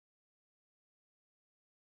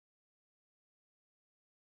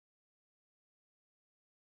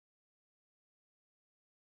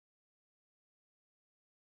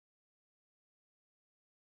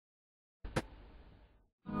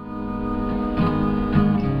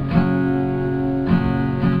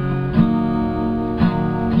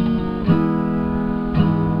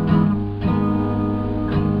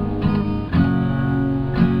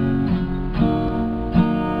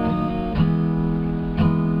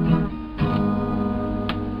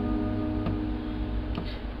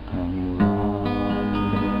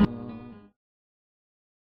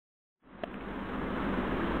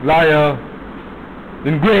Liar.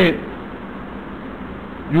 Then great.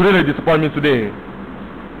 You really disappoint me today,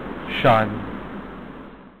 Shan.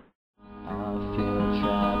 I feel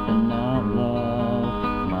trapped and not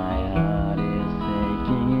loved. My heart is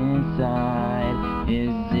aching inside.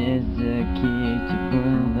 Is this the key to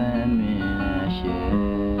prevent me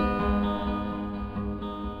ashes?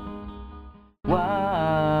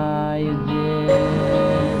 Why is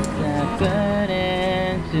this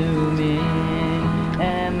happening to me?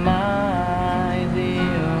 Am I the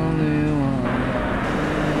only one?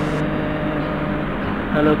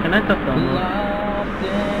 Hello, can I talk to you?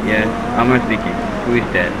 Yes, Amar speaking. Who is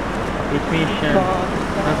that? It's me, Shan.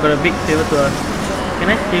 I've got a big favor to ask. Can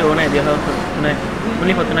I stay overnight at your house tonight?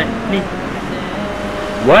 Only for tonight, please.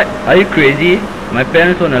 What? Are you crazy? My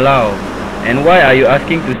parents won't allow. And why are you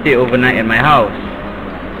asking to stay overnight at my house?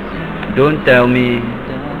 Don't tell me.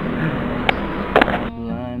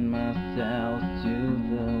 Blind myself to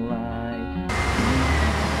the light.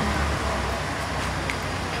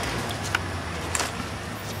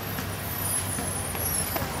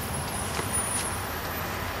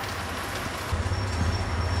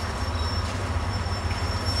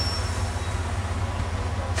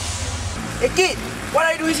 Hey kid, what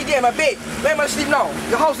are you doing sitting at my bed? Where am I sleep now?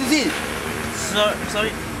 Your house is it?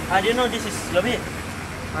 Sorry, I didn't know this is your bed.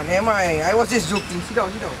 Never mind, I was just joking. Sit down,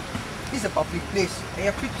 sit down. This is a public place and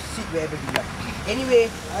you're free to sit wherever you like. Anyway,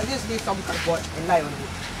 I'll just leave some cardboard and lie on it.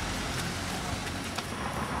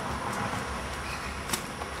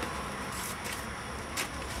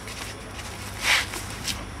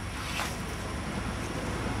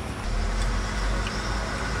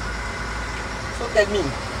 So tell me,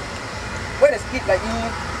 what is kid like you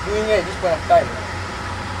doing here at this point of time?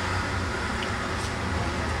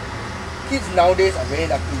 Kids nowadays are very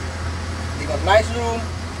lucky. They got nice room,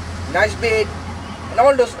 nice bed, and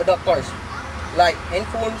all those adult toys like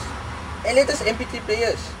handphones and latest MP3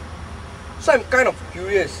 players. So I'm kind of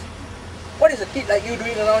curious, what is a kid like you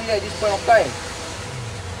doing around here at this point of time?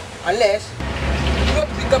 Unless you want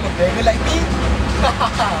to become a beggar like me?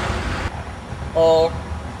 Or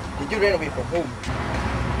did you run away from home?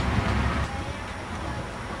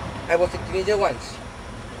 I was a teenager once.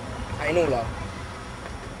 I know lah.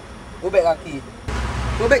 Go back lah kid.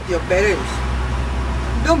 Go back to your parents.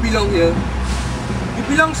 You don't belong here. You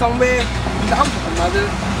belong somewhere in the arms of a mother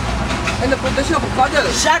and the protection of a father.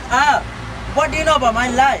 Shut up! What do you know about my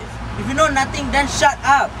life? If you know nothing, then shut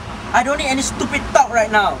up! I don't need any stupid talk right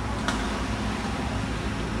now.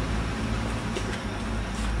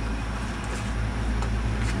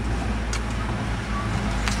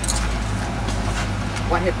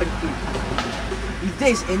 What happened kid? If there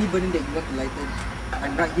is any burden that you want to lighten,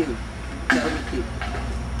 I'm right here. Tell me kid.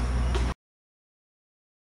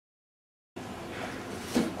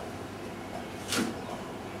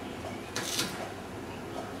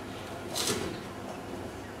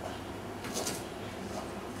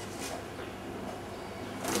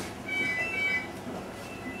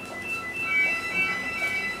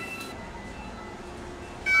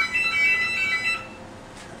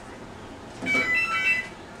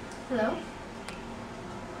 Hello?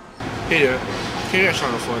 Hey there, can you get Shan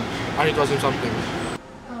on the phone? I need to ask him something.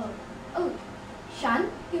 Oh, Shan?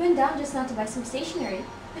 He went down just now to buy some stationery.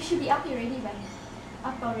 He should be up already by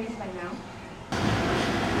now.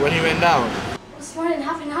 When he went down? It was more than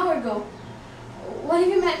half an hour ago. What if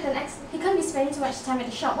you met with an accident? He can't be spending too much time at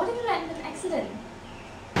the shop. What if you met with an accident?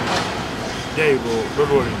 There you go, don't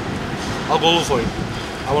worry. I'll go look for him.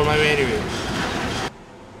 I'm on my way anyway.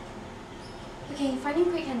 Okay, find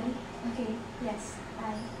him quick, honey. Okay, yes,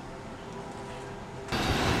 bye.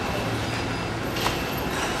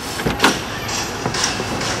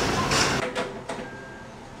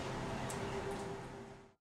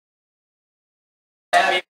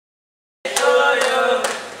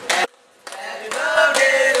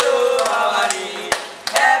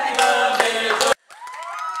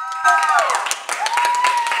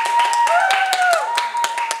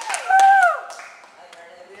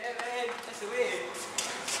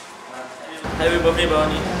 Happy birthday,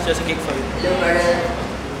 Brownie. Just a cake for you. Hello, brother.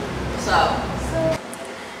 What's up? So,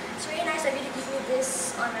 it's really nice of you to give me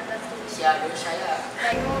this on my birthday. Yeah, don't shy up.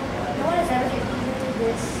 Like, no one has ever given me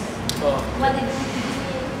this. Oh. What they don't give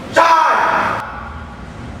me. Shan!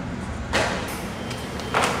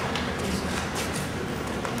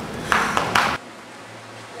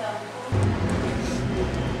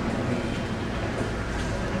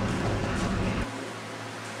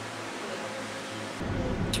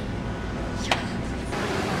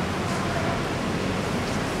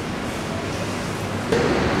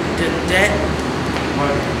 Dad?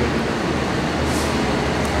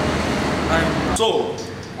 So,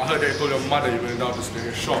 told your mother you went down to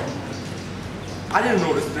stationery shop. I didn't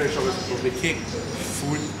know the stationery shop was a birthday cake,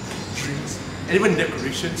 food, drinks, and even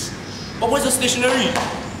decorations. What was the stationery?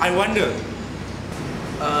 I wonder.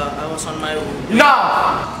 I was on my own.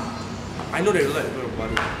 Nah! I know they lied about your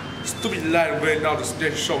mother. Stupid lie went down to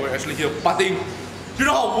stationery shop and actually hear parting. You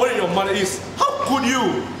know how worried your mother is. How could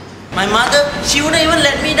you? My mother, she wouldn't even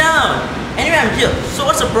let me down. Anyway, I'm here. So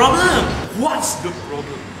what's the problem? What's the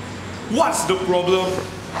problem? What's the problem?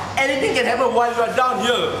 Anything can happen while you are down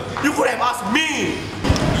here. You could have asked me.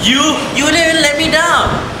 You wouldn't even let me down.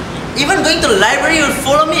 Even going to the library, you would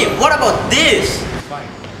follow me. What about this? Fine.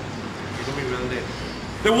 You told me well then.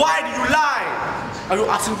 Then why did you lie? Are you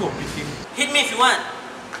asking for a beating? Hit me if you want.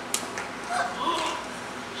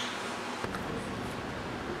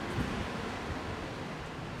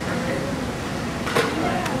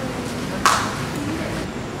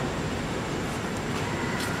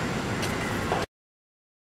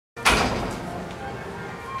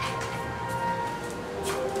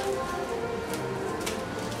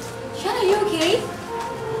 Shan, are you okay?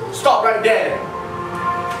 Stop right there.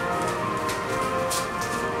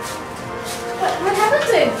 What happened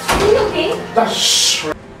to him? Are you okay? Shh.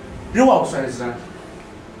 You know what I was trying to say?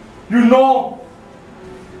 You know?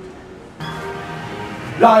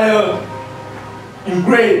 Liar.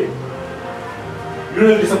 Ingrate. You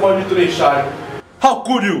really disappointed me today, Shan. How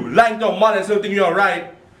could you? Lying to your mother and still think you are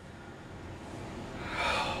right?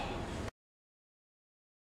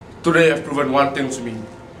 Today you have proven one thing to me.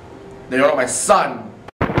 That you're not my son.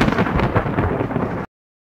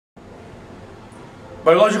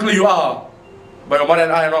 Biologically you are. But your mother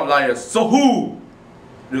and I are not liars. So who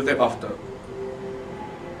do you take after?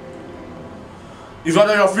 If you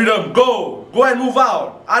want your freedom, go! Go and move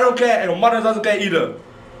out! I don't care and your mother doesn't care either.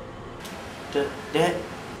 Dad?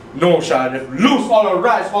 No, Shan, if you lose all your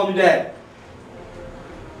rights, call me dad.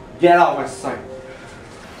 Get out of my sight.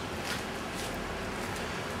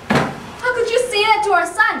 How could you say that to our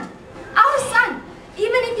son? Our son!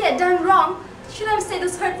 Even if he had done wrong, shouldn't have said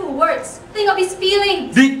those hurtful words. Think of his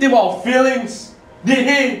feelings. Victim of feelings? Did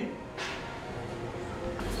he?